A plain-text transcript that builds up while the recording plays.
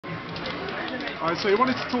Alright, so you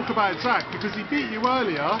wanted to talk about Zach because he beat you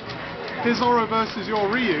earlier, his Oro versus your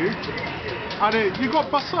Ryu, and you got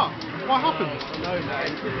bust up. What happened? No, man.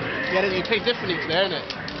 Yeah, he plays differently today,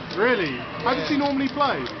 innit? Really? How does he normally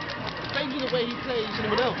play? Maybe the way he plays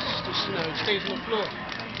anyone else, just, stays on the floor.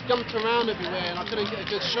 Jumped around everywhere and I couldn't get a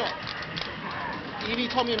good shot. He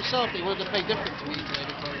told me himself that he wanted to play different to me today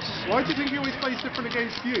because... Why do you think he always plays different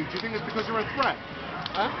against you? Do you think it's because you're a threat?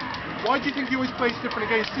 Huh? Why do you think he always plays different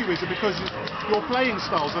against you? Is it because your playing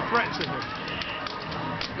style's a threat to him?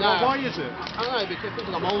 No. Why is it? I don't know, because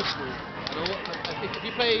I'm old school. If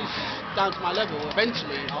he plays down to my level,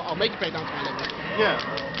 eventually I'll make him play down to my level. Yeah.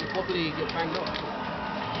 He'll probably get banged off.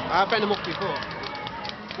 I've banged him off before.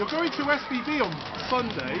 You're going to SvB on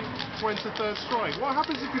Sunday to enter third strike. What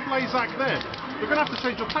happens if you play Zach then? You're going to have to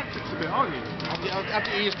change your tactics a bit, aren't you? I'll have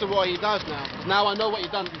to get used to what he does now. Because now I know what he's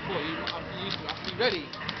done before. I have to be ready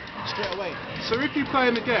straight away. So if you play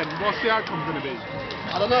him again, what's the outcome going to be?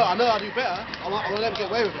 I don't know. I know I'll do better. I want to let him get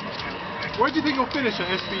away with it. Where do you think you'll finish at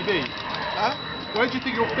SvB? Huh? Where do you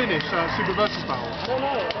think you'll finish Super Versus Battle? I don't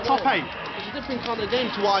know. Top 8? It's a different kind of game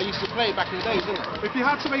to what I used to play back in the days, isn't it? If you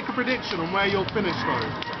had to make a prediction on where you'll finish though?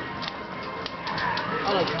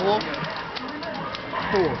 I don't know,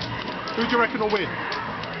 4. 4. Who do you reckon will win?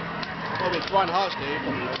 Probably Ryan Hart's dude.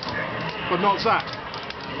 But not Zach?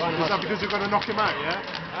 Ryan Is that because you're going to knock him out, yeah?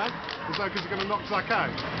 Huh? Is that because you're going to knock Zach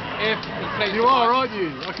out? If he plays You are, aren't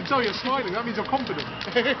you? I can tell you're smiling. That means you're confident.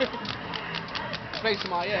 Plays to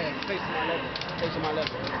my level. Plays to my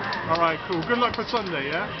level. Alright, cool. Good luck for Sunday,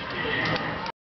 yeah?